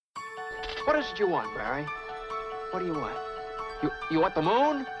What is it you want, Barry? What do you want? You want the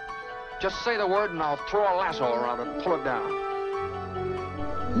moon? Just say the word and I'll throw a lasso around it and pull it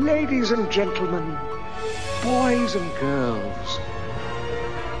down. Ladies and gentlemen, boys and girls,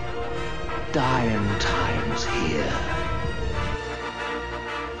 dying times here.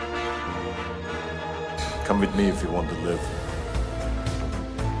 Come with me if you want to live.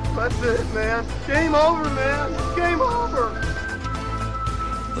 That's it, man. Game over, man. Game over.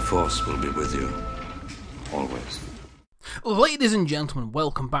 The Force will be with you. Always. Ladies and gentlemen,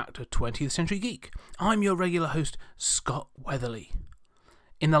 welcome back to 20th Century Geek. I'm your regular host, Scott Weatherly.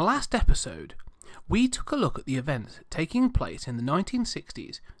 In the last episode, we took a look at the events taking place in the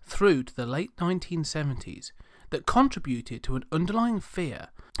 1960s through to the late 1970s that contributed to an underlying fear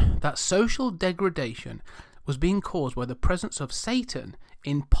that social degradation was being caused by the presence of Satan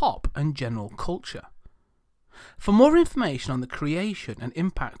in pop and general culture. For more information on the creation and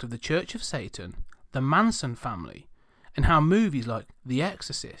impact of the Church of Satan, the Manson family, and how movies like The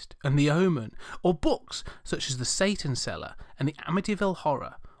Exorcist and The Omen, or books such as The Satan Cellar and The Amityville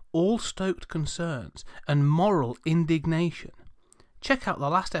Horror, all stoked concerns and moral indignation, check out the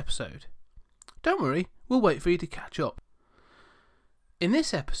last episode. Don't worry, we'll wait for you to catch up. In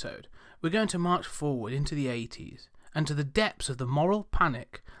this episode, we're going to march forward into the 80s and to the depths of the moral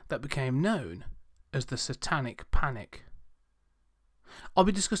panic that became known as the Satanic Panic. I'll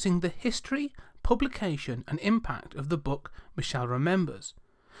be discussing the history, publication and impact of the book Michelle Remembers,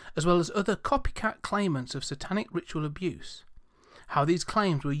 as well as other copycat claimants of satanic ritual abuse, how these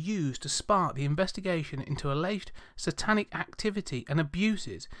claims were used to spark the investigation into alleged satanic activity and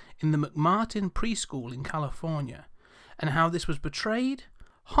abuses in the McMartin preschool in California, and how this was portrayed,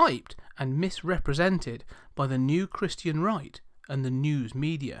 hyped and misrepresented by the New Christian Right and the news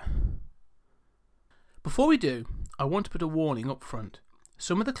media. Before we do, I want to put a warning up front.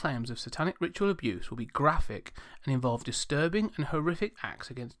 Some of the claims of satanic ritual abuse will be graphic and involve disturbing and horrific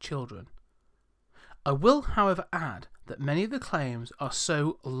acts against children. I will, however, add that many of the claims are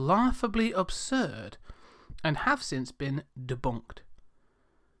so laughably absurd and have since been debunked.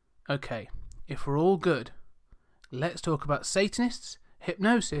 Okay, if we're all good, let's talk about Satanists,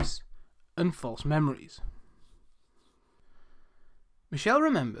 hypnosis, and false memories. Michelle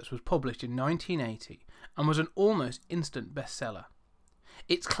Remembers was published in 1980 and was an almost instant bestseller.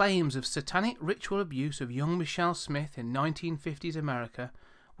 Its claims of satanic ritual abuse of young Michelle Smith in 1950s America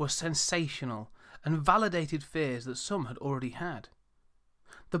were sensational and validated fears that some had already had.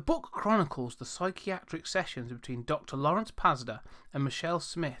 The book chronicles the psychiatric sessions between Dr. Lawrence Pazder and Michelle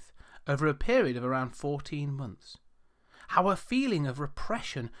Smith over a period of around 14 months. How a feeling of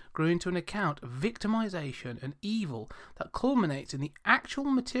repression grew into an account of victimization and evil that culminates in the actual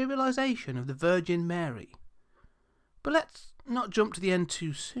materialization of the Virgin Mary. But let's not jump to the end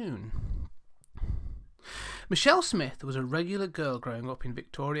too soon. Michelle Smith was a regular girl growing up in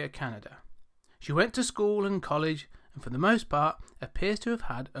Victoria, Canada. She went to school and college and for the most part appears to have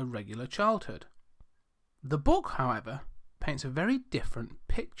had a regular childhood. The book, however, paints a very different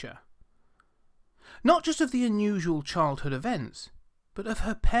picture. Not just of the unusual childhood events, but of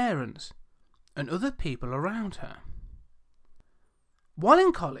her parents and other people around her. While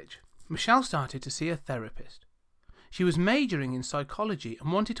in college, Michelle started to see a therapist. She was majoring in psychology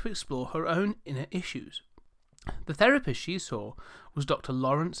and wanted to explore her own inner issues. The therapist she saw was Dr.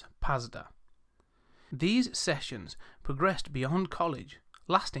 Lawrence Pazder. These sessions progressed beyond college,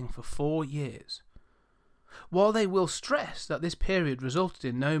 lasting for 4 years. While they will stress that this period resulted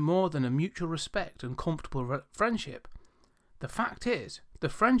in no more than a mutual respect and comfortable friendship, the fact is the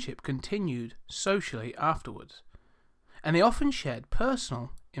friendship continued socially afterwards, and they often shared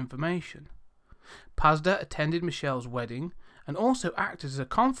personal information. Pazder attended Michelle's wedding and also acted as a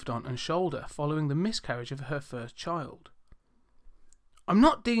confidant and shoulder following the miscarriage of her first child. I'm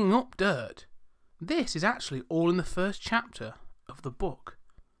not digging up dirt. This is actually all in the first chapter of the book.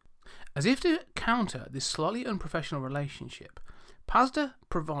 As if to counter this slightly unprofessional relationship, Pazder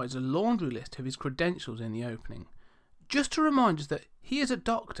provides a laundry list of his credentials in the opening, just to remind us that he is a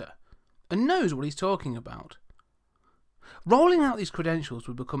doctor and knows what he's talking about. Rolling out these credentials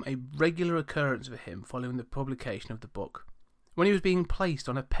would become a regular occurrence for him following the publication of the book, when he was being placed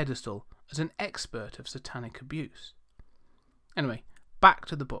on a pedestal as an expert of satanic abuse. Anyway, back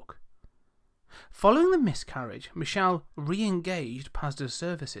to the book. Following the miscarriage, Michelle re-engaged Pazder's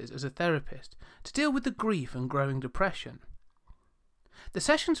services as a therapist to deal with the grief and growing depression. The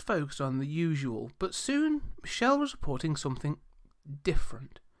sessions focused on the usual, but soon Michelle was reporting something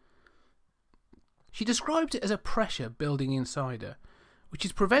different. She described it as a pressure building inside her, which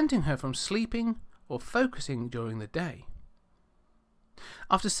is preventing her from sleeping or focusing during the day.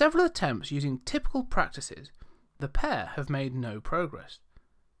 After several attempts using typical practices, the pair have made no progress.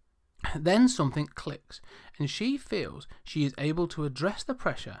 Then something clicks, and she feels she is able to address the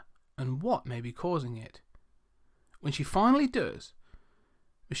pressure and what may be causing it. When she finally does,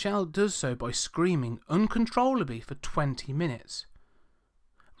 Michelle does so by screaming uncontrollably for 20 minutes.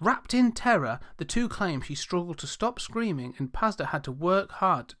 Wrapped in terror, the two claim she struggled to stop screaming and Pazder had to work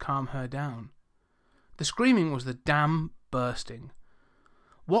hard to calm her down. The screaming was the dam bursting.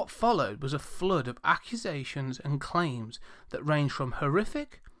 What followed was a flood of accusations and claims that ranged from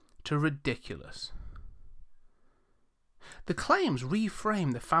horrific to ridiculous. The claims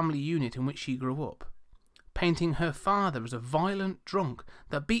reframe the family unit in which she grew up, painting her father as a violent drunk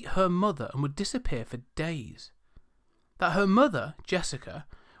that beat her mother and would disappear for days. That her mother, Jessica,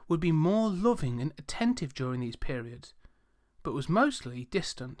 would be more loving and attentive during these periods, but was mostly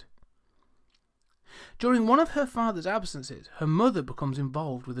distant. During one of her father's absences, her mother becomes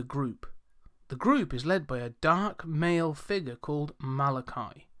involved with a group. The group is led by a dark male figure called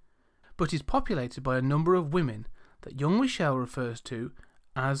Malachi, but is populated by a number of women that young Michelle refers to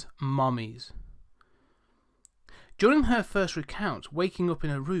as mommies. During her first recount, waking up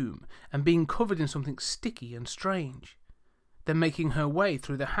in a room and being covered in something sticky and strange, then making her way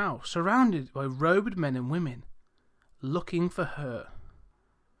through the house surrounded by robed men and women, looking for her.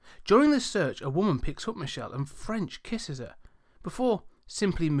 During this search, a woman picks up Michelle and French kisses her, before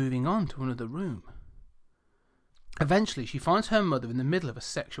simply moving on to another room. Eventually, she finds her mother in the middle of a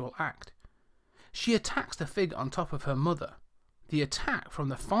sexual act. She attacks the figure on top of her mother. The attack from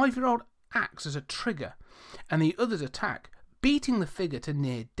the 5-year-old acts as a trigger, and the others attack, beating the figure to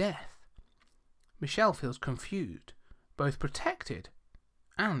near death. Michelle feels confused, both protected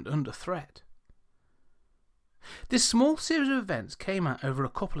and under threat. This small series of events came out over a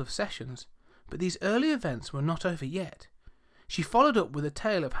couple of sessions, but these early events were not over yet. She followed up with a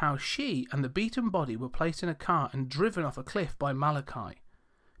tale of how she and the beaten body were placed in a car and driven off a cliff by Malachi,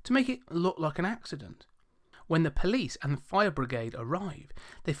 to make it look like an accident. When the police and the fire brigade arrive,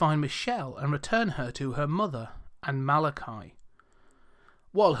 they find Michelle and return her to her mother and Malachi.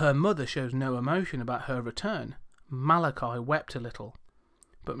 While her mother shows no emotion about her return, Malachi wept a little,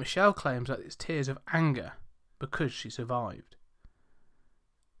 but Michelle claims that it's tears of anger because she survived.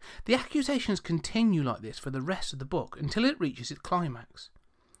 The accusations continue like this for the rest of the book until it reaches its climax.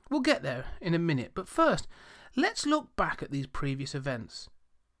 We'll get there in a minute, but first, let's look back at these previous events.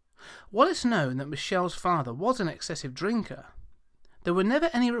 While it's known that Michelle's father was an excessive drinker, there were never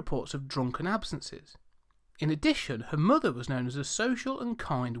any reports of drunken absences. In addition, her mother was known as a social and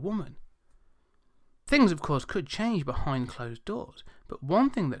kind woman. Things, of course, could change behind closed doors, but one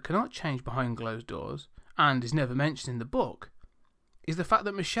thing that cannot change behind closed doors, and is never mentioned in the book, is the fact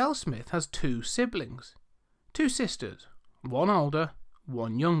that Michelle Smith has 2 siblings. 2 sisters, one older,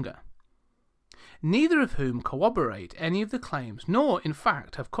 one younger. Neither of whom corroborate any of the claims, nor, in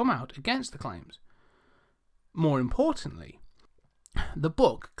fact, have come out against the claims. More importantly, the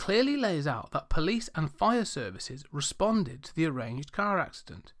book clearly lays out that police and fire services responded to the arranged car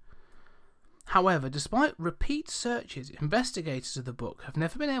accident. However, despite repeat searches, investigators of the book have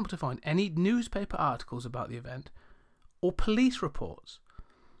never been able to find any newspaper articles about the event or police reports.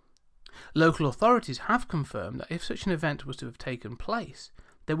 Local authorities have confirmed that if such an event was to have taken place,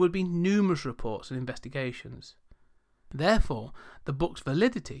 there would be numerous reports and investigations. Therefore, the book's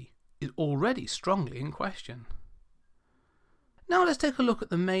validity is already strongly in question. Now let's take a look at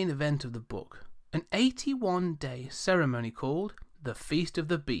the main event of the book, an 81-day ceremony called the Feast of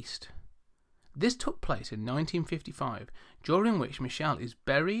the Beast. This took place in 1955, during which Michelle is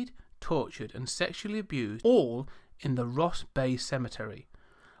buried, tortured and sexually abused, all in the Ross Bay Cemetery,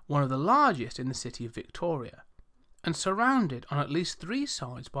 one of the largest in the city of Victoria, and surrounded on at least 3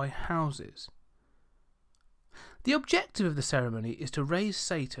 sides by houses. The objective of the ceremony is to raise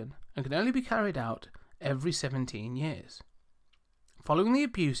Satan and can only be carried out every 17 years. Following the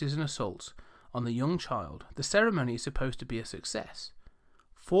abuses and assaults on the young child, the ceremony is supposed to be a success.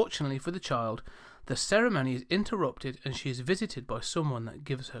 Fortunately for the child, the ceremony is interrupted and she is visited by someone that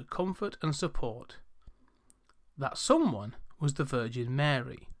gives her comfort and support. That someone was the Virgin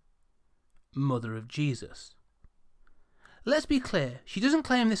Mary, Mother of Jesus. Let's be clear, she doesn't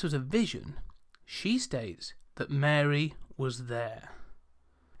claim this was a vision. She states that Mary was there.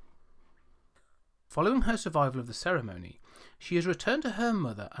 Following her survival of the ceremony, she is returned to her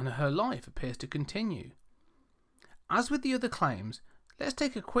mother and her life appears to continue. As with the other claims, let's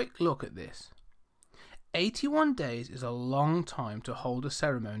take a quick look at this. 81 days is a long time to hold a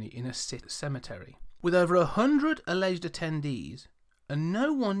ceremony in a cemetery. With over 100 alleged attendees, and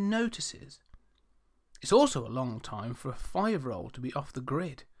no one notices. It's also a long time for a 5-year-old to be off the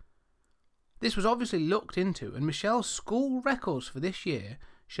grid. This was obviously looked into, and Michelle's school records for this year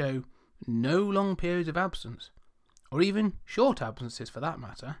show no long periods of absence, or even short absences for that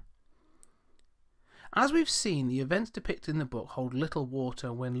matter. As we've seen, the events depicted in the book hold little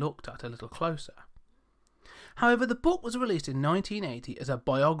water when looked at a little closer. However, the book was released in 1980 as a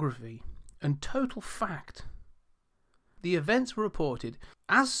biography and total fact. The events were reported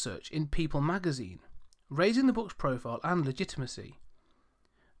as such in People magazine, raising the book's profile and legitimacy.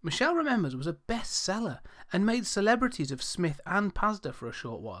 Michelle Remembers was a bestseller and made celebrities of Smith and Pazder for a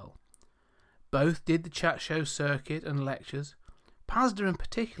short while. Both did the chat show circuit and lectures. Pazder in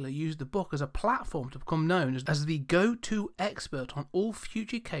particular used the book as a platform to become known as the go-to expert on all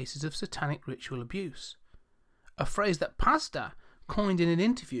future cases of satanic ritual abuse, a phrase that Pazder coined in an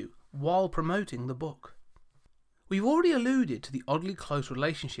interview while promoting the book. We've already alluded to the oddly close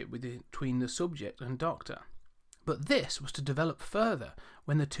relationship between the subject and Doctor, but this was to develop further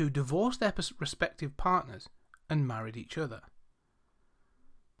when the two divorced their respective partners and married each other.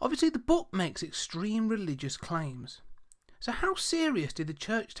 Obviously, the book makes extreme religious claims. So how serious did the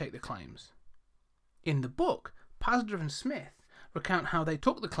church take the claims? In the book, Pazder and Smith recount how they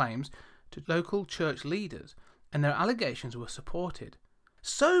took the claims to local church leaders and their allegations were supported.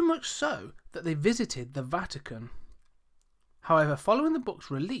 So much so that they visited the Vatican. However, following the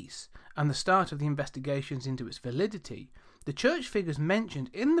book's release and the start of the investigations into its validity, the church figures mentioned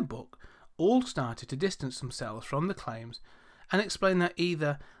in the book all started to distance themselves from the claims and explain that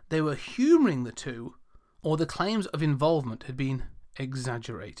either they were humouring the two or the claims of involvement had been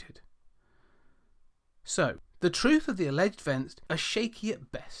exaggerated. So, the truth of the alleged events are shaky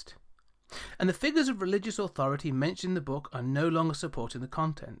at best, and the figures of religious authority mentioned in the book are no longer supporting the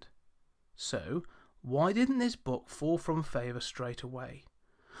content. So, why didn't this book fall from favour straight away?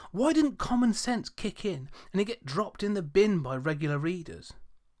 Why didn't common sense kick in and it get dropped in the bin by regular readers?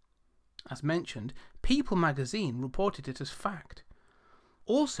 As mentioned, People magazine reported it as fact.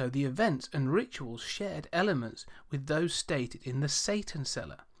 Also, the events and rituals shared elements with those stated in The Satan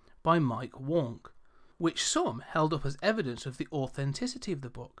Cellar by Mike Wonk, which some held up as evidence of the authenticity of the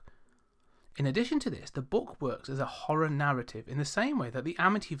book. In addition to this, the book works as a horror narrative in the same way that the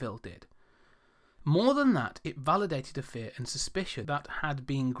Amityville did. More than that, it validated a fear and suspicion that had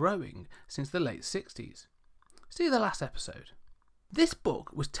been growing since the late 60s. See the last episode. This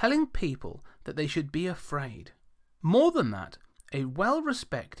book was telling people that they should be afraid. More than that, a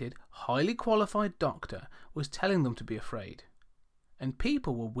well-respected, highly qualified doctor was telling them to be afraid, and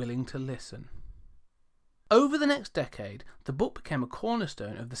people were willing to listen. Over the next decade, the book became a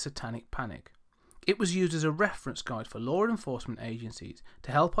cornerstone of the Satanic Panic. It was used as a reference guide for law enforcement agencies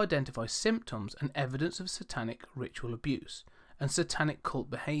to help identify symptoms and evidence of satanic ritual abuse and satanic cult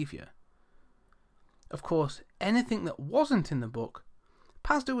behaviour. Of course, anything that wasn't in the book,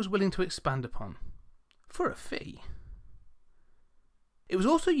 Pazder was willing to expand upon, for a fee. It was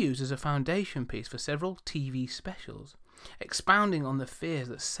also used as a foundation piece for several TV specials, expounding on the fears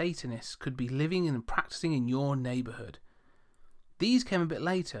that Satanists could be living and practicing in your neighbourhood. These came a bit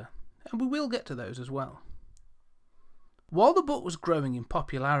later, and we will get to those as well. While the book was growing in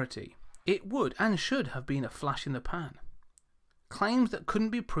popularity, it would and should have been a flash in the pan. Claims that couldn't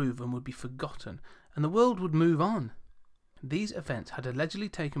be proven would be forgotten, and the world would move on. These events had allegedly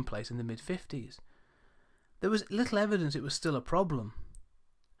taken place in the mid-50s. There was little evidence it was still a problem.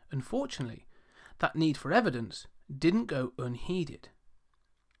 Unfortunately, that need for evidence didn't go unheeded.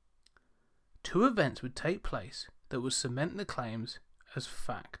 Two events would take place that would cement the claims as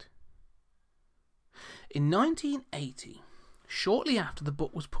fact. In 1980, shortly after the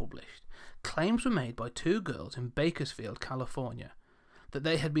book was published, claims were made by two girls in Bakersfield, California, that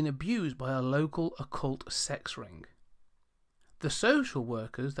they had been abused by a local occult sex ring. The social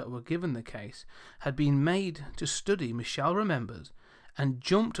workers that were given the case had been made to study Michelle Remembers and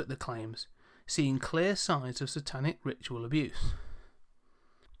jumped at the claims, seeing clear signs of satanic ritual abuse.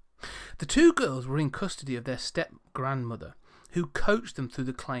 The two girls were in custody of their step-grandmother, who coached them through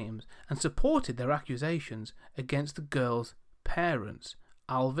the claims and supported their accusations against the girls' parents,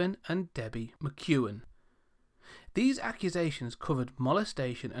 Alvin and Debbie McEwen. These accusations covered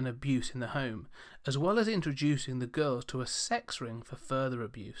molestation and abuse in the home, as well as introducing the girls to a sex ring for further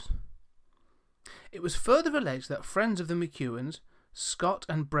abuse. It was further alleged that friends of the McEwens, Scott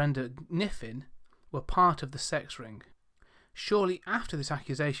and Brenda Kniffin, were part of the sex ring. Shortly after this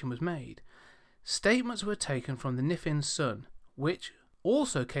accusation was made, statements were taken from the Kniffin's son, which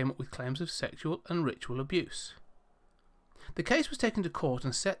also came up with claims of sexual and ritual abuse. The case was taken to court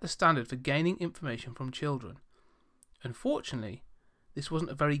and set the standard for gaining information from children. Unfortunately, this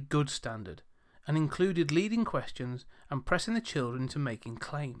wasn't a very good standard, and included leading questions and pressing the children into making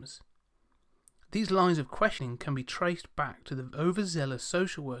claims. These lines of questioning can be traced back to the overzealous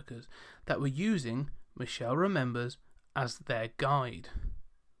social workers that were using, Michelle remembers, as their guide.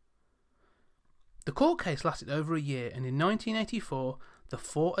 The court case lasted over a year, and in 1984 the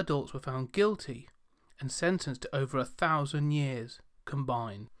 4 adults were found guilty and sentenced to over 1,000 years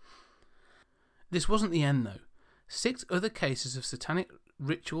combined. This wasn't the end though. 6 other cases of satanic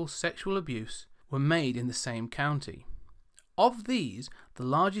ritual sexual abuse were made in the same county. Of these, the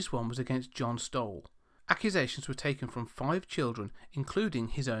largest one was against John Stoll. Accusations were taken from 5 children, including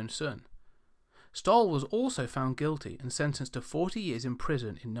his own son. Stoll was also found guilty and sentenced to 40 years in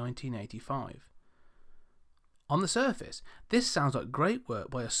prison in 1985. On the surface, this sounds like great work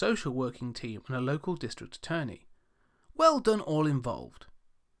by a social working team and a local district attorney. Well done all involved.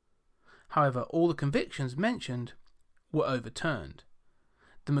 However, all the convictions mentioned were overturned.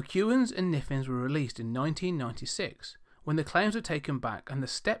 The McEwens and Niffins were released in 1996, when the claims were taken back and the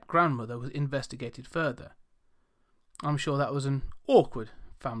step-grandmother was investigated further. I'm sure that was an awkward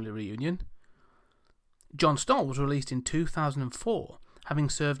family reunion. John Stoll was released in 2004, having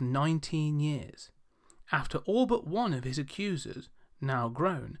served 19 years. After all but one of his accusers, now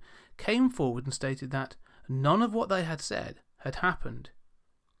grown, came forward and stated that none of what they had said had happened.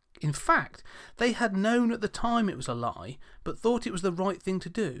 In fact, they had known at the time it was a lie, but thought it was the right thing to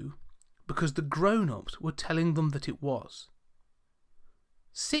do because the grown-ups were telling them that it was.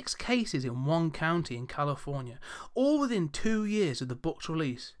 6 cases in one county in California, all within 2 years of the book's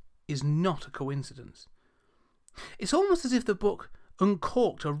release, is not a coincidence. It's almost as if the book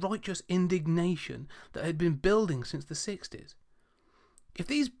uncorked a righteous indignation that had been building since the 60s. If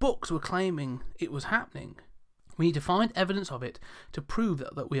these books were claiming it was happening, we need to find evidence of it to prove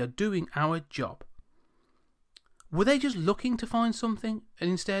that we are doing our job. Were they just looking to find something and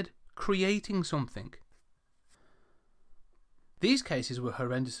instead creating something? These cases were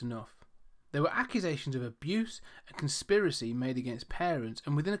horrendous enough. There were accusations of abuse and conspiracy made against parents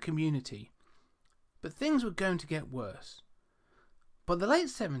and within a community. But things were going to get worse. By the late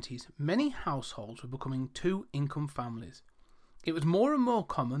 70s, many households were becoming 2-income families. It was more and more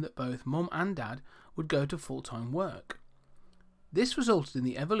common that both mum and dad would go to full-time work. This resulted in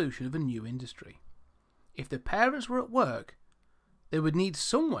the evolution of a new industry. If the parents were at work, they would need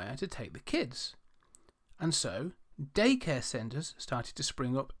somewhere to take the kids. And so, daycare centres started to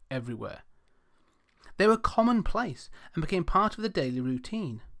spring up everywhere. They were commonplace and became part of the daily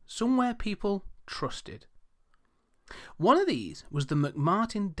routine, somewhere people trusted. One of these was the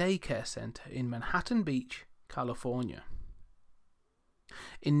McMartin Daycare Center in Manhattan Beach, California.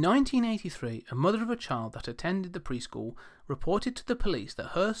 In 1983, a mother of a child that attended the preschool reported to the police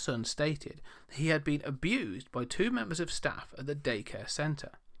that her son stated that he had been abused by 2 members of staff at the daycare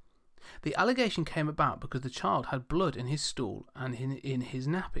center. The allegation came about because the child had blood in his stool and in his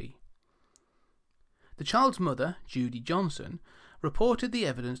nappy. The child's mother, Judy Johnson, reported the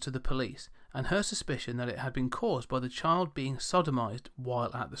evidence to the police and her suspicion that it had been caused by the child being sodomized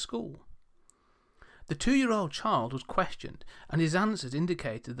while at the school. The 2-year-old child was questioned and his answers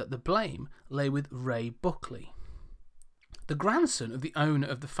indicated that the blame lay with Ray Buckley, the grandson of the owner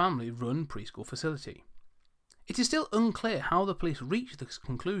of the family-run preschool facility. It is still unclear how the police reached this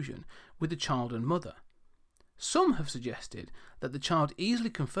conclusion with the child and mother. Some have suggested that the child easily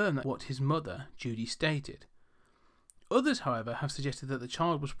confirmed what his mother, Judy, stated. Others, however, have suggested that the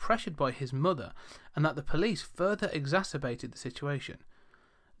child was pressured by his mother and that the police further exacerbated the situation,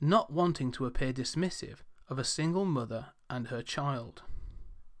 not wanting to appear dismissive of a single mother and her child.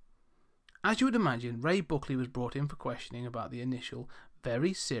 As you would imagine, Ray Buckley was brought in for questioning about the initial,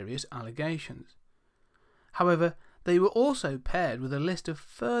 very serious allegations. However, they were also paired with a list of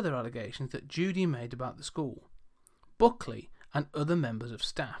further allegations that Judy made about the school, Buckley and other members of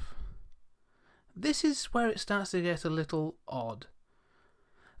staff. This is where it starts to get a little odd.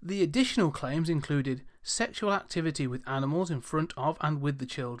 The additional claims included sexual activity with animals in front of and with the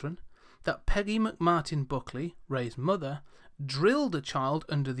children, that Peggy McMartin Buckley, Ray's mother, drilled a child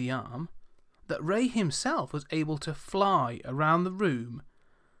under the arm, that Ray himself was able to fly around the room,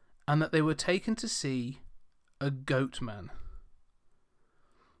 and that they were taken to see a goat man.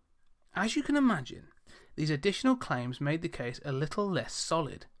 As you can imagine, these additional claims made the case a little less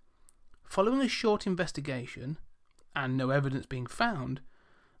solid. Following a short investigation, and no evidence being found,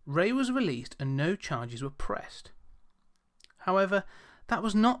 Ray was released and no charges were pressed. However, that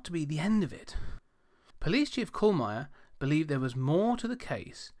was not to be the end of it. Police Chief Kuhlmeyer believed there was more to the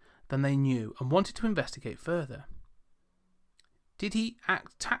case than they knew and wanted to investigate further. Did he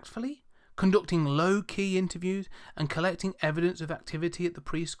act tactfully, conducting low-key interviews and collecting evidence of activity at the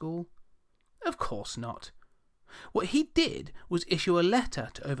preschool? Of course not. What he did was issue a letter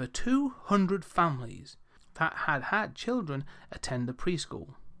to over 200 families that had had children attend the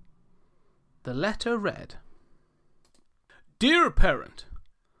preschool. The letter read, "Dear parent,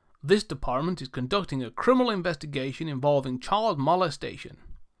 this department is conducting a criminal investigation involving child molestation.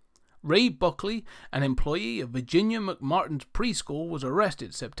 Ray Buckley, an employee of Virginia McMartin's preschool, was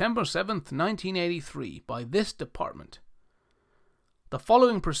arrested September 7th, 1983 by this department. The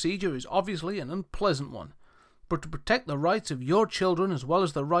following procedure is obviously an unpleasant one, but to protect the rights of your children as well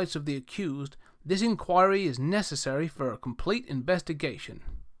as the rights of the accused, this inquiry is necessary for a complete investigation.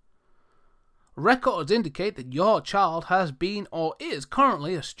 Records indicate that your child has been or is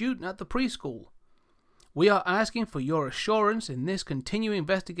currently a student at the preschool. We are asking for your assurance in this continuing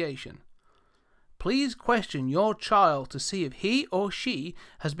investigation. Please question your child to see if he or she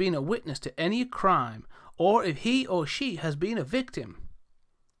has been a witness to any crime or if he or she has been a victim.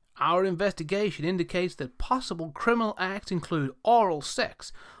 Our investigation indicates that possible criminal acts include oral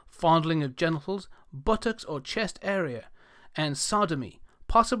sex, fondling of genitals, buttocks or chest area, and sodomy,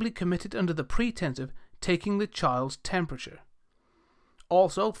 possibly committed under the pretense of taking the child's temperature.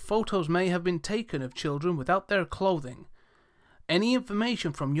 Also, photos may have been taken of children without their clothing. Any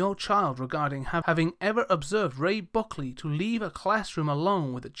information from your child regarding having ever observed Ray Buckley to leave a classroom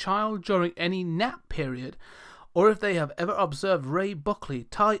alone with a child during any nap period, or if they have ever observed Ray Buckley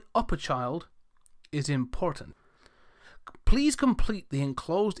tie up a child, is important. Please complete the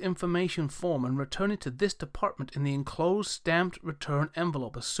enclosed information form and return it to this department in the enclosed stamped return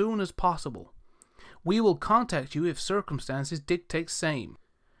envelope as soon as possible. We will contact you if circumstances dictate same.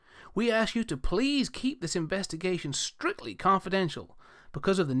 We ask you to please keep this investigation strictly confidential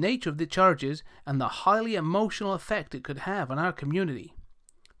because of the nature of the charges and the highly emotional effect it could have on our community.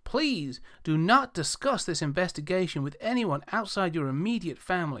 Please do not discuss this investigation with anyone outside your immediate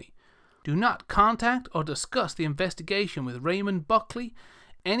family. Do not contact or discuss the investigation with Raymond Buckley,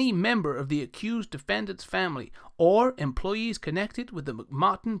 any member of the accused defendant's family, or employees connected with the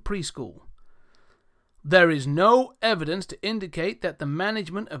McMartin preschool. There is no evidence to indicate that the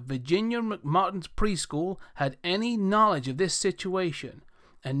management of Virginia McMartin's preschool had any knowledge of this situation,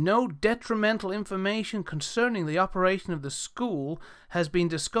 and no detrimental information concerning the operation of the school has been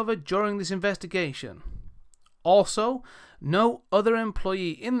discovered during this investigation. Also, no other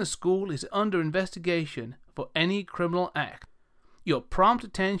employee in the school is under investigation for any criminal act. Your prompt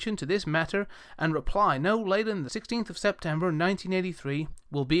attention to this matter and reply no later than the 16th of September 1983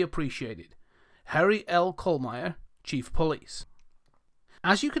 will be appreciated. Harry L. Kohlmeyer, Chief of Police."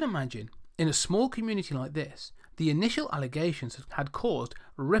 As you can imagine, in a small community like this, the initial allegations had caused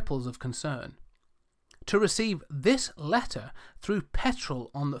ripples of concern. To receive this letter threw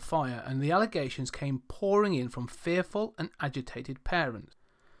petrol on the fire, and the allegations came pouring in from fearful and agitated parents.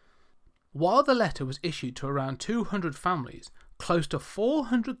 While the letter was issued to around 200 families, close to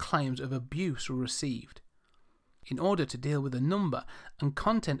 400 claims of abuse were received. In order to deal with the number and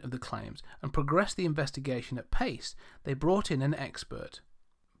content of the claims and progress the investigation at pace, they brought in an expert.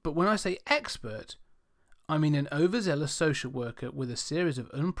 But when I say expert, I mean an overzealous social worker with a series of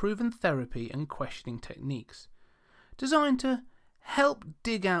unproven therapy and questioning techniques, designed to help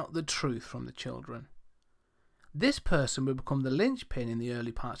dig out the truth from the children. This person would become the linchpin in the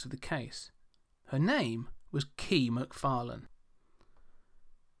early parts of the case. Her name was Kee McFarlane.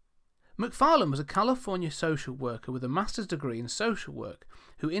 McFarlane was a California social worker with a master's degree in social work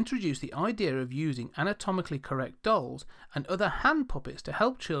who introduced the idea of using anatomically correct dolls and other hand puppets to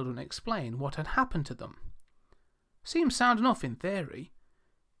help children explain what had happened to them. Seems sound enough in theory.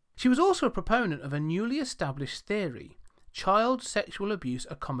 She was also a proponent of a newly established theory, child sexual abuse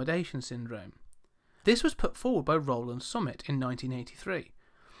accommodation syndrome. This was put forward by Roland Summit in 1983,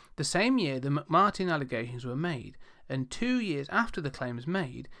 the same year the McMartin allegations were made, and 2 years after the claims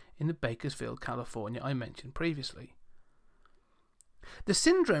made in the Bakersfield, California I mentioned previously. The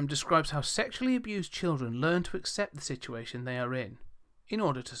syndrome describes how sexually abused children learn to accept the situation they are in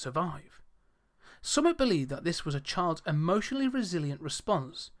order to survive. Summit believed that this was a child's emotionally resilient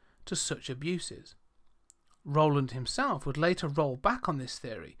response to such abuses. Roland himself would later roll back on this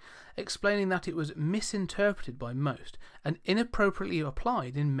theory, explaining that it was misinterpreted by most and inappropriately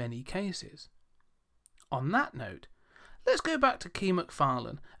applied in many cases. On that note, let's go back to Kee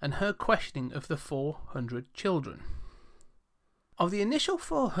McFarlane and her questioning of the 400 children. Of the initial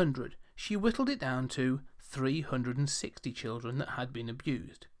 400, she whittled it down to 360 children that had been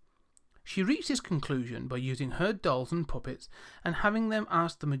abused. She reached this conclusion by using her dolls and puppets and having them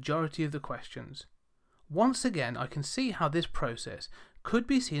ask the majority of the questions. Once again, I can see how this process could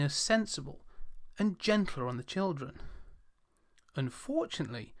be seen as sensible and gentler on the children.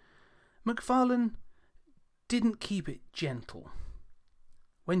 Unfortunately, McFarlane didn't keep it gentle.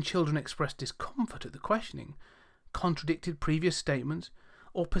 When children expressed discomfort at the questioning, contradicted previous statements,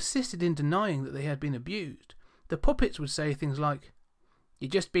 or persisted in denying that they had been abused, the puppets would say things like, "You're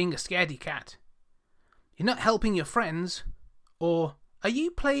just being a scaredy cat," "You're not helping your friends," or "Are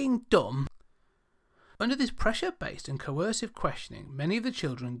you playing dumb?" Under this pressure-based and coercive questioning, many of the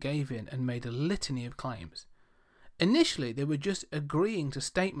children gave in and made a litany of claims. Initially, they were just agreeing to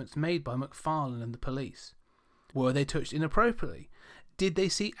statements made by McFarlane and the police. Were they touched inappropriately? Did they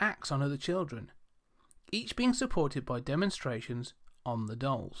see acts on other children? Each being supported by demonstrations on the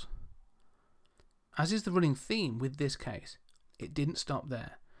dolls. As is the running theme with this case, it didn't stop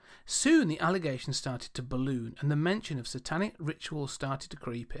there. Soon the allegations started to balloon and the mention of satanic rituals started to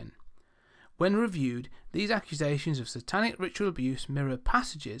creep in. When reviewed, these accusations of satanic ritual abuse mirror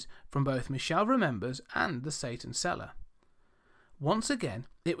passages from both Michelle Remembers and The Satan Cellar. Once again,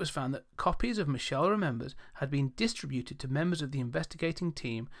 it was found that copies of Michelle Remembers had been distributed to members of the investigating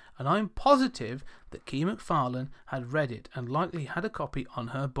team, and I'm positive that Kee McFarlane had read it and likely had a copy on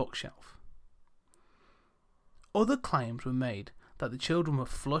her bookshelf. Other claims were made that the children were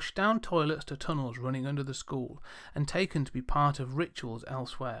flushed down toilets to tunnels running under the school and taken to be part of rituals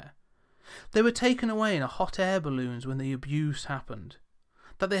elsewhere. They were taken away in hot air balloons when the abuse happened.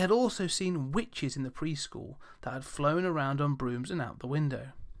 That they had also seen witches in the preschool that had flown around on brooms and out the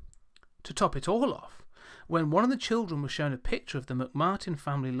window. To top it all off, when one of the children was shown a picture of the McMartin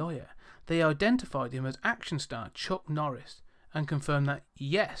family lawyer, they identified him as action star Chuck Norris and confirmed that,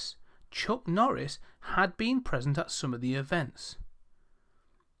 yes, Chuck Norris had been present at some of the events.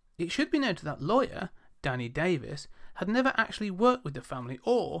 It should be noted that lawyer, Danny Davis, had never actually worked with the family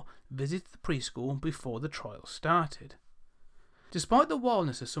or visited the preschool before the trial started. Despite the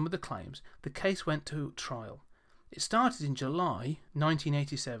wildness of some of the claims, the case went to trial. It started in July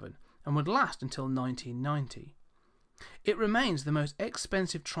 1987 and would last until 1990. It remains the most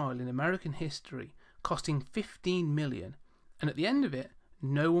expensive trial in American history, costing $15 million, and at the end of it,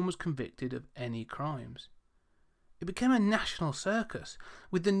 no one was convicted of any crimes. It became a national circus,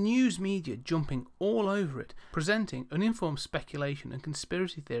 with the news media jumping all over it, presenting uninformed speculation and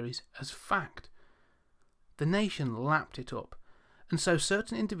conspiracy theories as fact. The nation lapped it up, and so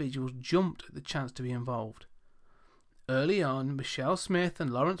certain individuals jumped at the chance to be involved. Early on, Michelle Smith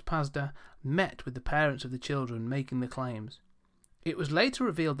and Lawrence Pazder met with the parents of the children making the claims. It was later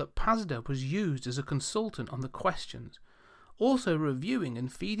revealed that Pazder was used as a consultant on the questions, also reviewing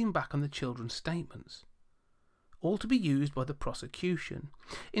and feeding back on the children's statements, all to be used by the prosecution.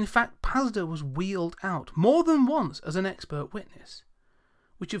 In fact, Pazder was wheeled out more than once as an expert witness,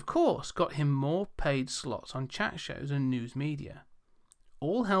 which of course got him more paid slots on chat shows and news media,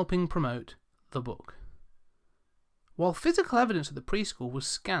 all helping promote the book. While physical evidence at the preschool was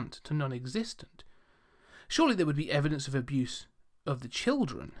scant to non-existent, surely there would be evidence of abuse of the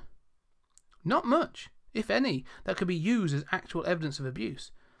children. Not much, if any, that could be used as actual evidence of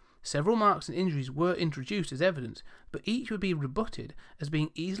abuse. Several marks and injuries were introduced as evidence, but each would be rebutted as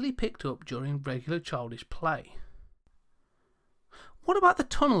being easily picked up during regular childish play. What about the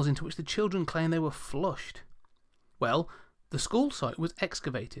tunnels into which the children claim they were flushed? Well, the school site was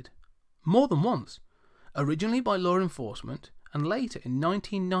excavated, more than once, originally by law enforcement and later in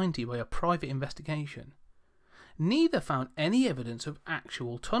 1990 by a private investigation. Neither found any evidence of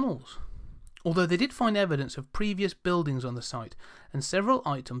actual tunnels, although they did find evidence of previous buildings on the site and several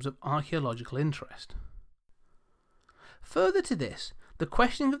items of archaeological interest. Further to this, the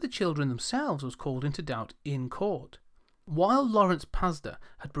questioning of the children themselves was called into doubt in court. While Lawrence Pazder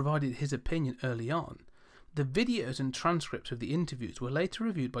had provided his opinion early on, the videos and transcripts of the interviews were later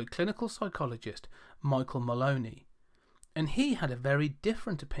reviewed by clinical psychologist Michael Maloney, and he had a very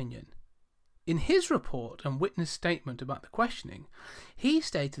different opinion. In his report and witness statement about the questioning, he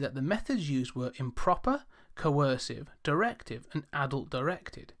stated that the methods used were improper, coercive, directive, and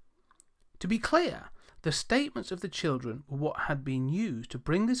adult-directed. To be clear, the statements of the children were what had been used to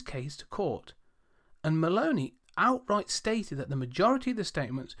bring this case to court, and Maloney outright stated that the majority of the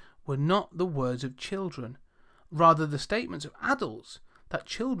statements were not the words of children, rather the statements of adults that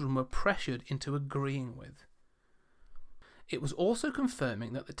children were pressured into agreeing with. It was also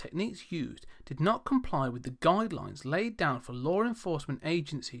confirming that the techniques used did not comply with the guidelines laid down for law enforcement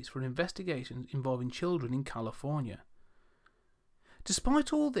agencies for investigations involving children in California.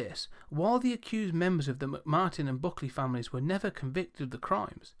 Despite all this, while the accused members of the McMartin and Buckley families were never convicted of the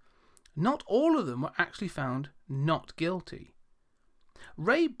crimes, not all of them were actually found not guilty.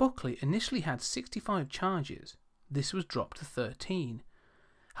 Ray Buckley initially had 65 charges. This was dropped to 13.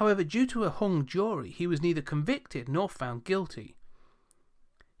 However, due to a hung jury, he was neither convicted nor found guilty.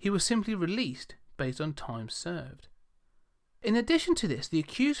 he was simply released based on time served. In addition to this, the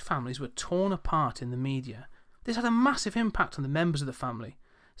accused families were torn apart in the media. This had a massive impact on the members of the family,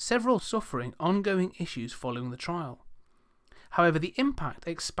 several suffering ongoing issues following the trial. However, the impact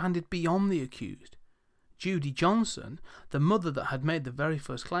expanded beyond the accused. Judy Johnson, the mother that had made the very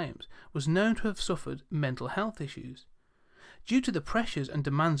first claims, was known to have suffered mental health issues. Due to the pressures and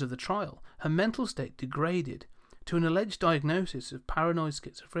demands of the trial, her mental state degraded to an alleged diagnosis of paranoid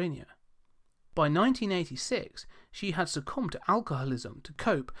schizophrenia. By 1986, she had succumbed to alcoholism to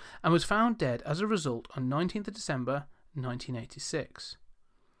cope and was found dead as a result on 19th of December 1986.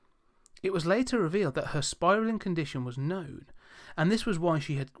 It was later revealed that her spiralling condition was known, and this was why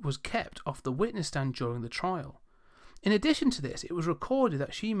she was kept off the witness stand during the trial. In addition to this, it was recorded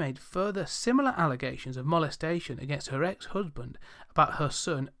that she made further similar allegations of molestation against her ex-husband about her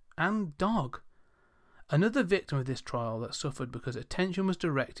son and dog. Another victim of this trial that suffered because attention was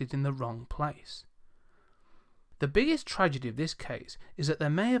directed in the wrong place. The biggest tragedy of this case is that there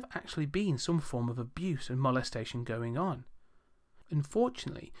may have actually been some form of abuse and molestation going on.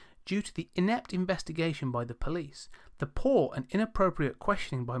 Unfortunately, due to the inept investigation by the police, the poor and inappropriate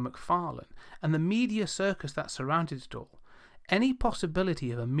questioning by McFarlane, and the media circus that surrounded it all, any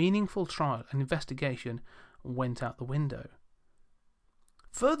possibility of a meaningful trial and investigation went out the window.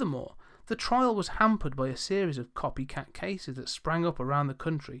 Furthermore, the trial was hampered by a series of copycat cases that sprang up around the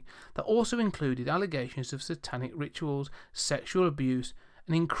country that also included allegations of satanic rituals, sexual abuse,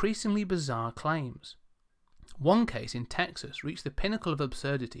 and increasingly bizarre claims. One case in Texas reached the pinnacle of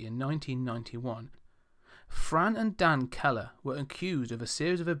absurdity in 1991. Fran and Dan Keller were accused of a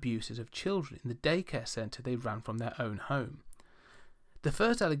series of abuses of children in the daycare centre they ran from their own home. The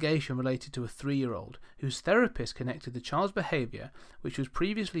first allegation related to a 3-year-old whose therapist connected the child's behaviour, which was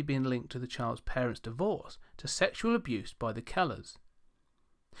previously being linked to the child's parents' divorce, to sexual abuse by the Kellers.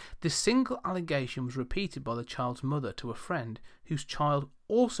 This single allegation was repeated by the child's mother to a friend whose child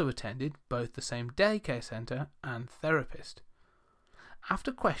also attended both the same daycare centre and therapist.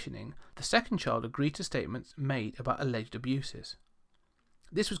 After questioning, the second child agreed to statements made about alleged abuses.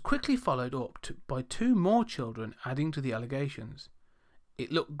 This was quickly followed up by 2 more children adding to the allegations.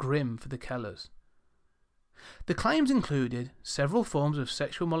 It looked grim for the Kellers. The claims included several forms of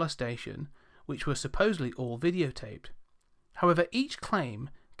sexual molestation, which were supposedly all videotaped. However, each claim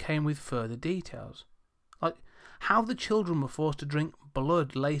came with further details, like how the children were forced to drink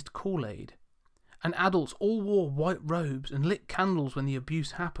blood-laced Kool-Aid, and adults all wore white robes and lit candles when the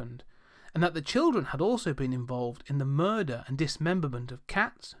abuse happened, and that the children had also been involved in the murder and dismemberment of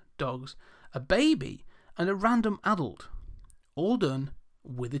cats, dogs, a baby, and a random adult, all done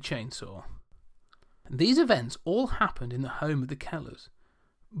with a chainsaw. These events all happened in the home of the Kellers,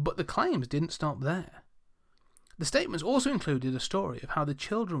 but the claims didn't stop there. The statements also included a story of how the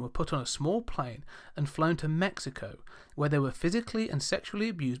children were put on a small plane and flown to Mexico, where they were physically and sexually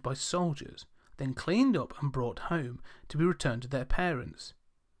abused by soldiers, then cleaned up and brought home to be returned to their parents.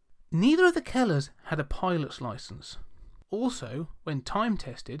 Neither of the Kellers had a pilot's license. Also, when time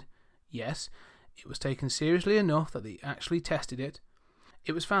tested, yes, it was taken seriously enough that they actually tested it,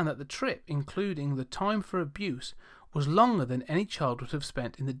 it was found that the trip, including the time for abuse, was longer than any child would have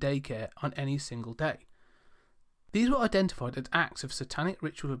spent in the daycare on any single day. These were identified as acts of satanic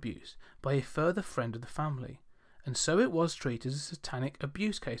ritual abuse by a further friend of the family, and so it was treated as a satanic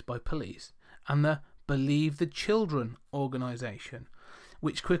abuse case by police and the Believe the Children organisation,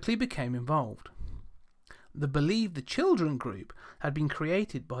 which quickly became involved. The Believe the Children group had been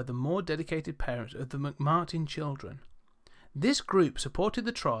created by the more dedicated parents of the McMartin children. This group supported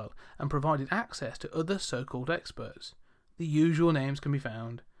the trial and provided access to other so-called experts. The usual names can be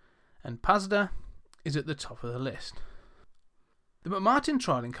found, and Pazda is at the top of the list. The McMartin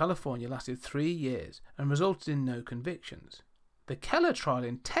trial in California lasted 3 years and resulted in no convictions. The Keller trial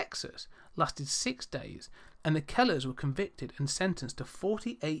in Texas lasted 6 days, and the Kellers were convicted and sentenced to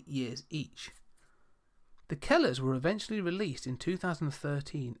 48 years each. The Kellers were eventually released in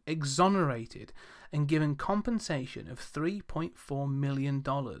 2013, exonerated, and given compensation of $3.4 million.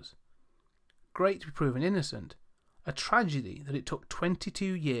 Great to be proven innocent, a tragedy that it took 22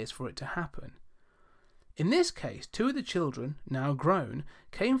 years for it to happen. In this case, 2 of the children, now grown,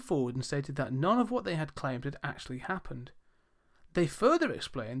 came forward and stated that none of what they had claimed had actually happened. They further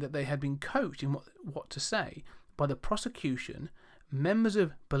explained that they had been coached in what to say by the prosecution, members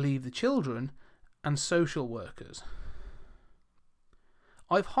of Believe the Children, and social workers.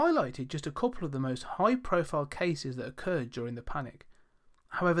 I've highlighted just a couple of the most high-profile cases that occurred during the panic.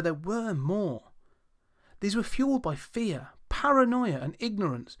 However, there were more. These were fueled by fear, paranoia and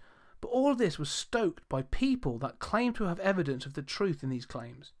ignorance, But all of this was stoked by people that claim to have evidence of the truth in these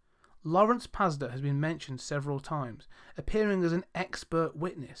claims. Lawrence Pasda has been mentioned several times, appearing as an expert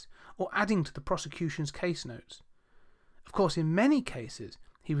witness or adding to the prosecution's case notes. Of course, in many cases,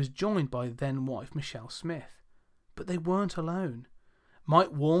 he was joined by then-wife Michelle Smith. But they weren't alone.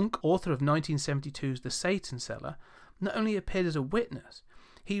 Mike Wong, author of 1972's The Satan Seller, not only appeared as a witness,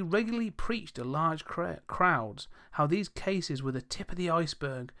 he regularly preached to large crowds how these cases were the tip of the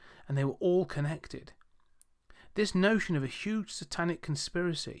iceberg and they were all connected. This notion of a huge satanic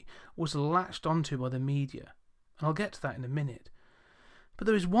conspiracy was latched onto by the media, and I'll get to that in a minute. But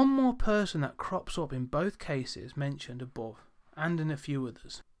there is one more person that crops up in both cases mentioned above, and in a few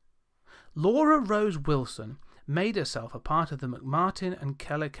others. Laura Rose Wilson made herself a part of the McMartin and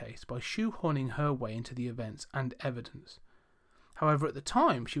Keller case by shoehorning her way into the events and evidence. However, at the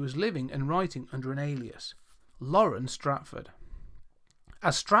time she was living and writing under an alias, Lauren Stratford.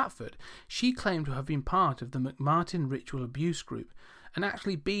 As Stratford, she claimed to have been part of the McMartin ritual abuse group and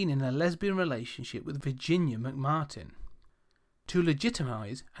actually been in a lesbian relationship with Virginia McMartin. To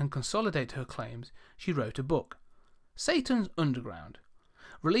legitimize and consolidate her claims, she wrote a book, Satan's Underground,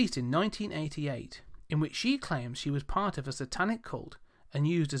 released in 1988, in which she claims she was part of a satanic cult and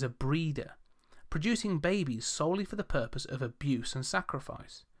used as a breeder, producing babies solely for the purpose of abuse and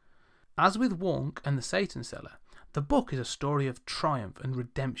sacrifice. As with Wonk and the Satan Seller, the book is a story of triumph and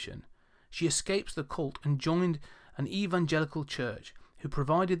redemption. She escapes the cult and joined an evangelical church who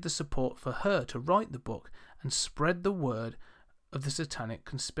provided the support for her to write the book and spread the word of the satanic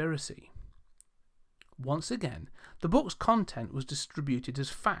conspiracy. Once again, the book's content was distributed as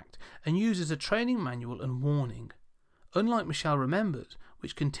fact and used as a training manual and warning. Unlike Michelle Remembers,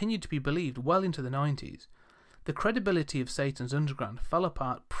 which continued to be believed well into the 90s, the credibility of Satan's Underground fell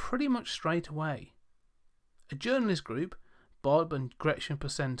apart pretty much straight away. A journalist group, Bob and Gretchen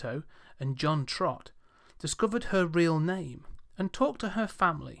Pacento and John Trott, discovered her real name and talked to her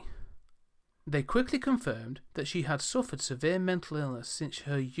family. They quickly confirmed that she had suffered severe mental illness since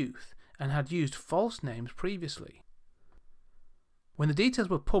her youth and had used false names previously. When the details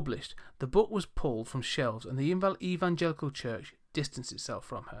were published, the book was pulled from shelves and the evangelical church distanced itself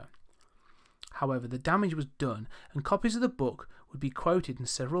from her. However, the damage was done and copies of the book would be quoted in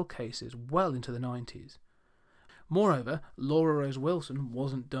several cases well into the 90s. Moreover, Laura Rose Wilson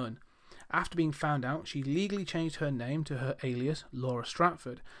wasn't done. After being found out, she legally changed her name to her alias, Laura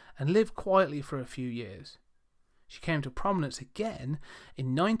Stratford, and lived quietly for a few years. She came to prominence again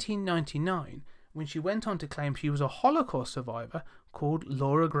in 1999 when she went on to claim she was a Holocaust survivor called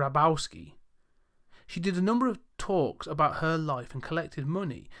Laura Grabowski. She did a number of talks about her life and collected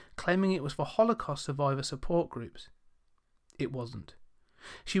money, claiming it was for Holocaust survivor support groups. It wasn't.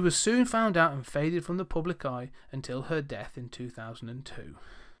 She was soon found out and faded from the public eye until her death in 2002.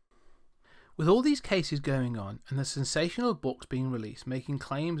 With all these cases going on and the sensational books being released making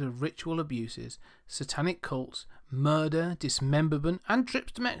claims of ritual abuses, satanic cults, murder, dismemberment and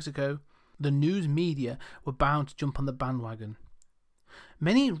trips to Mexico, the news media were bound to jump on the bandwagon.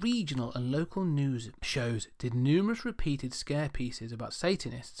 Many regional and local news shows did numerous repeated scare pieces about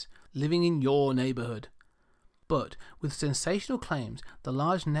Satanists living in your neighbourhood. But with sensational claims, the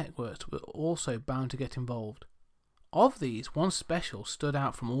large networks were also bound to get involved. Of these, one special stood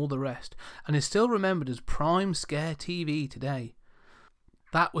out from all the rest and is still remembered as prime scare TV today.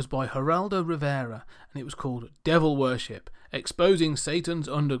 That was by Geraldo Rivera and it was called Devil Worship, Exposing Satan's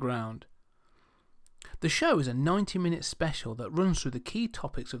Underground. The show is a 90-minute special that runs through the key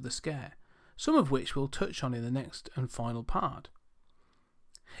topics of the scare, some of which we'll touch on in the next and final part.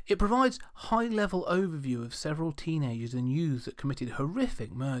 It provides high-level overview of several teenagers and youths that committed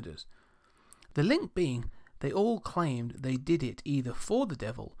horrific murders. The link being they all claimed they did it either for the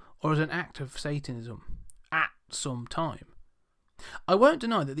devil or as an act of Satanism, at some time. I won't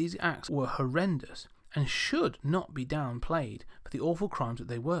deny that these acts were horrendous and should not be downplayed for the awful crimes that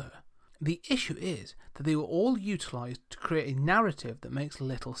they were. The issue is that they were all utilised to create a narrative that makes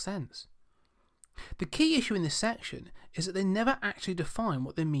little sense. The key issue in this section is that they never actually define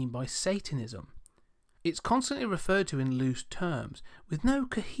what they mean by Satanism. It's constantly referred to in loose terms, with no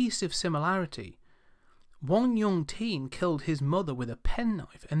cohesive similarity. One young teen killed his mother with a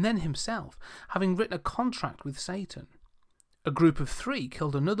penknife and then himself, having written a contract with Satan. A group of 3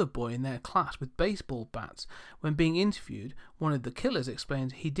 killed another boy in their class with baseball bats. When being interviewed, one of the killers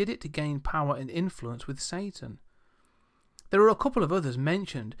explained he did it to gain power and influence with Satan. There are a couple of others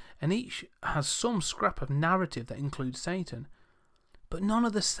mentioned, and each has some scrap of narrative that includes Satan, but none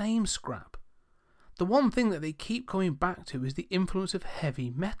of the same scrap. The one thing that they keep coming back to is the influence of heavy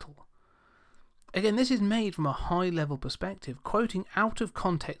metal. Again, this is made from a high-level perspective, quoting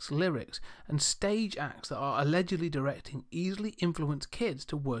out-of-context lyrics and stage acts that are allegedly directing easily influenced kids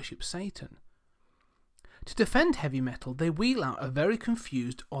to worship Satan. To defend heavy metal, they wheel out a very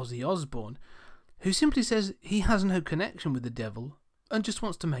confused Ozzy Osbourne, who simply says he has no connection with the devil and just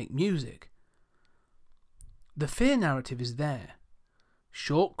wants to make music. The fear narrative is there.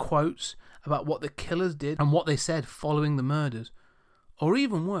 Short quotes about what the killers did and what they said following the murders, or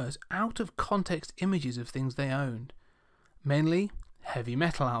even worse, out-of-context images of things they owned, mainly heavy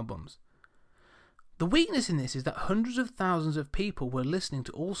metal albums. The weakness in this is that hundreds of thousands of people were listening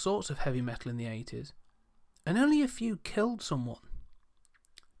to all sorts of heavy metal in the 80s, and only a few killed someone.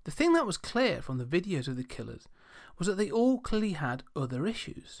 The thing that was clear from the videos of the killers was that they all clearly had other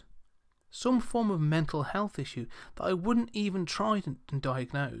issues. Some form of mental health issue that I wouldn't even try to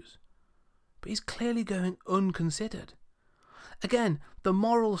diagnose. But he's clearly going unconsidered. Again, the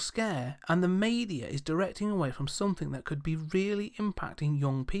moral scare and the media is directing away from something that could be really impacting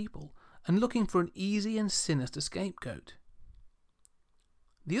young people and looking for an easy and sinister scapegoat.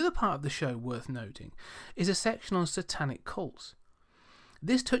 The other part of the show worth noting is a section on satanic cults.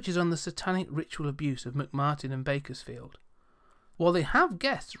 This touches on the satanic ritual abuse of McMartin and Bakersfield. While they have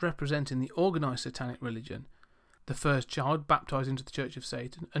guests representing the organised satanic religion, the first child baptised into the Church of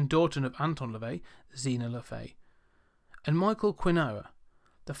Satan and daughter of Anton LaVey, Zena LaFay, and Michael Quinoa,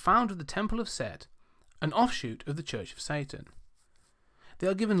 the founder of the Temple of Set, an offshoot of the Church of Satan. They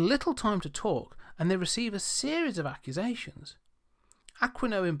are given little time to talk and they receive a series of accusations.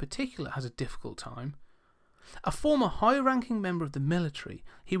 Aquino in particular has a difficult time. A former high-ranking member of the military,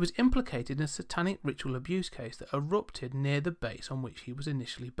 he was implicated in a satanic ritual abuse case that erupted near the base on which he was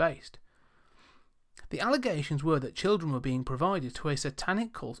initially based. The allegations were that children were being provided to a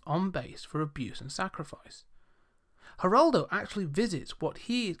satanic cult on base for abuse and sacrifice. Geraldo actually visits what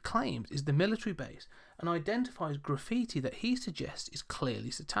he claims is the military base and identifies graffiti that he suggests is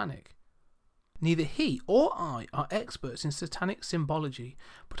clearly satanic. Neither he or I are experts in satanic symbology,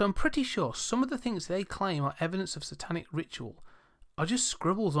 but I'm pretty sure some of the things they claim are evidence of satanic ritual are just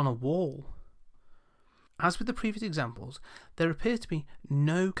scribbles on a wall. As with the previous examples, there appears to be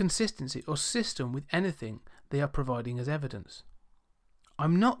no consistency or system with anything they are providing as evidence.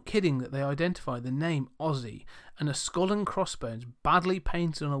 I'm not kidding that they identify the name Ozzy and a skull and crossbones badly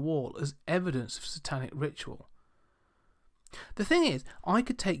painted on a wall as evidence of satanic ritual. The thing is, I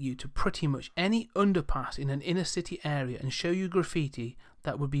could take you to pretty much any underpass in an inner city area and show you graffiti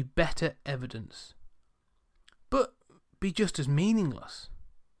that would be better evidence, but be just as meaningless.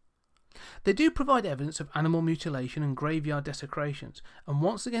 They do provide evidence of animal mutilation and graveyard desecrations, and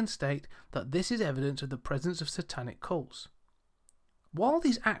once again state that this is evidence of the presence of satanic cults. While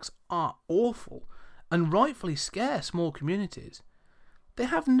these acts are awful and rightfully scare small communities, they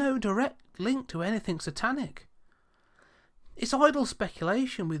have no direct link to anything satanic. It's idle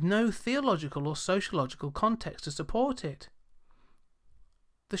speculation with no theological or sociological context to support it.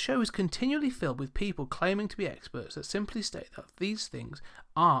 The show is continually filled with people claiming to be experts that simply state that these things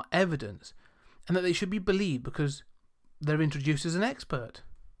are evidence and that they should be believed because they're introduced as an expert.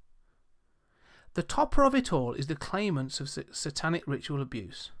 The topper of it all is the claimants of satanic ritual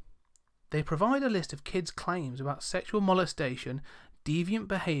abuse. They provide a list of kids' claims about sexual molestation, deviant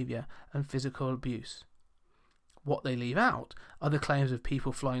behaviour and physical abuse. What they leave out are the claims of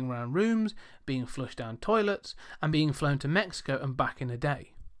people flying around rooms, being flushed down toilets, and being flown to Mexico and back in a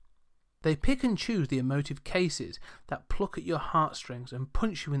day. They pick and choose the emotive cases that pluck at your heartstrings and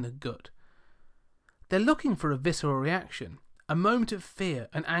punch you in the gut. They're looking for a visceral reaction, a moment of fear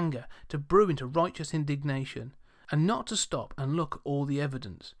and anger to brew into righteous indignation, and not to stop and look at all the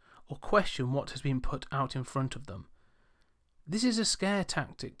evidence, or question what has been put out in front of them. This is a scare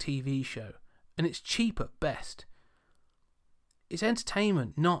tactic TV show, and it's cheap at best. It's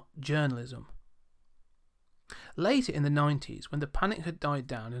entertainment, not journalism. Later in the 90s, when the panic had died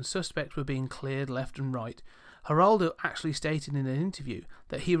down and suspects were being cleared left and right, Geraldo actually stated in an interview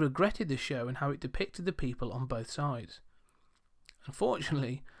that he regretted the show and how it depicted the people on both sides.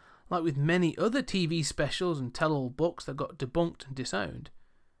 Unfortunately, like with many other TV specials and tell-all books that got debunked and disowned,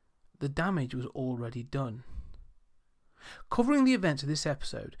 the damage was already done. Covering the events of this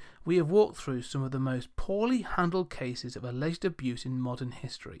episode, we have walked through some of the most poorly handled cases of alleged abuse in modern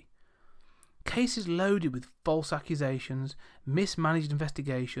history. Cases loaded with false accusations, mismanaged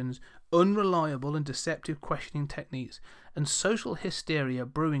investigations, unreliable and deceptive questioning techniques, and social hysteria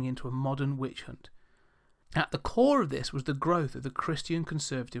brewing into a modern witch hunt. At the core of this was the growth of the Christian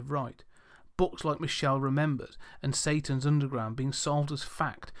conservative right, books like Michelle Remembers and Satan's Underground being solved as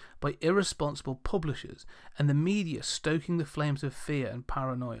fact by irresponsible publishers and the media stoking the flames of fear and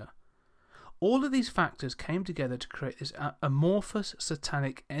paranoia. All of these factors came together to create this amorphous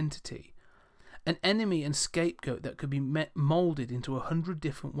satanic entity, an enemy and scapegoat that could be moulded into 100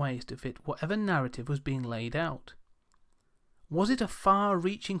 different ways to fit whatever narrative was being laid out. Was it a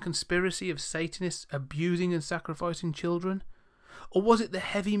far-reaching conspiracy of Satanists abusing and sacrificing children? Or was it the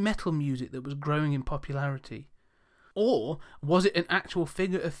heavy metal music that was growing in popularity? Or was it an actual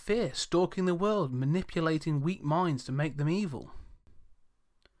figure of fear stalking the world, manipulating weak minds to make them evil?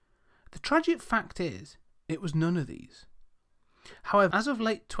 The tragic fact is, it was none of these. However, as of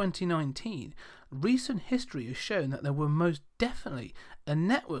late 2019, recent history has shown that there were most definitely a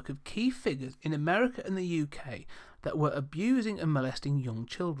network of key figures in America and the UK that were abusing and molesting young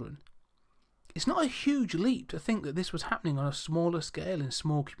children. It's not a huge leap to think that this was happening on a smaller scale in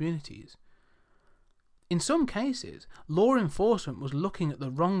small communities. In some cases, law enforcement was looking at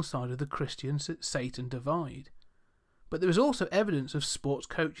the wrong side of the Christian-Satan divide. But there is also evidence of sports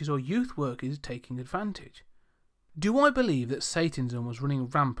coaches or youth workers taking advantage. Do I believe that Satanism was running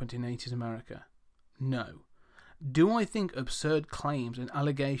rampant in 80s America? No. Do I think absurd claims and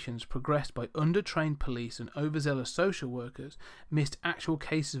allegations progressed by undertrained police and overzealous social workers missed actual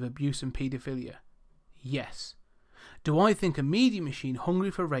cases of abuse and paedophilia? Yes. Do I think a media machine hungry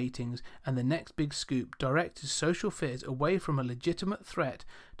for ratings and the next big scoop directed social fears away from a legitimate threat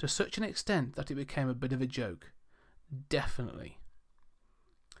to such an extent that it became a bit of a joke? Definitely.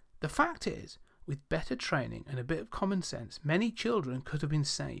 The fact is, with better training and a bit of common sense, many children could have been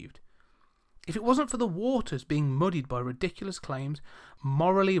saved. If it wasn't for the waters being muddied by ridiculous claims,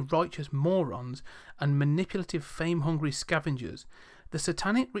 morally righteous morons, and manipulative fame-hungry scavengers, the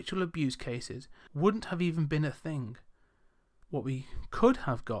satanic ritual abuse cases wouldn't have even been a thing. What we could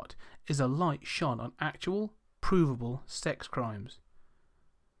have got is a light shone on actual, provable sex crimes.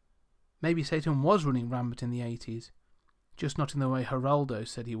 Maybe Satan was running rampant in the 80s, just not in the way Geraldo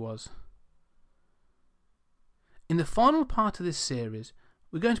said he was. In the final part of this series,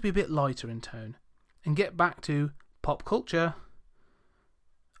 we're going to be a bit lighter in tone and get back to pop culture.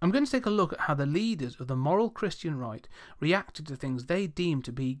 I'm going to take a look at how the leaders of the moral Christian right reacted to things they deemed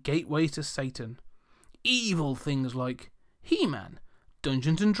to be gateways to Satan. Evil things like He-Man,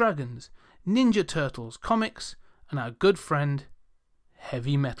 Dungeons and Dragons, Ninja Turtles, comics, and our good friend,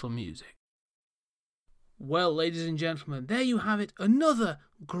 heavy metal music. Well, ladies and gentlemen, there you have it, another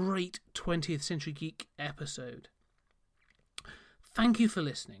great 20th Century Geek episode. Thank you for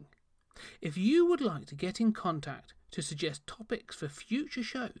listening. If you would like to get in contact to suggest topics for future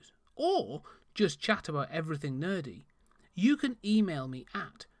shows, or just chat about everything nerdy, you can email me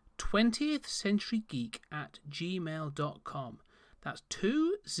at 20thcenturygeek@gmail.com. That's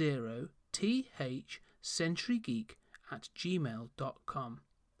 20thcenturygeek@gmail.com.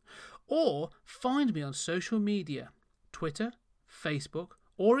 Or find me on social media, Twitter, Facebook,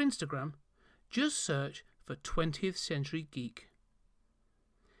 or Instagram. Just search for 20th Century Geek.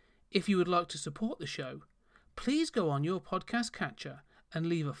 If you would like to support the show, please go on your podcast catcher and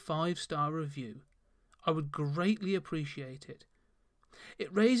leave a 5-star review. I would greatly appreciate it.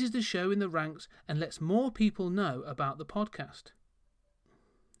 It raises the show in the ranks and lets more people know about the podcast.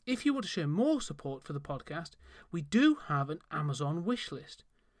 If you want to show more support for the podcast, we do have an Amazon wish list.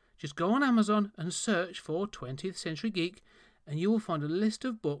 Just go on Amazon and search for 20th Century Geek and you will find a list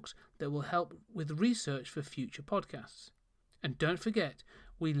of books that will help with research for future podcasts. And don't forget,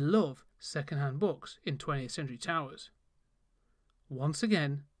 we love second-hand books in 20th Century Towers. Once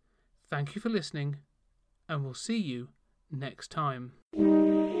again, thank you for listening, and we'll see you next time.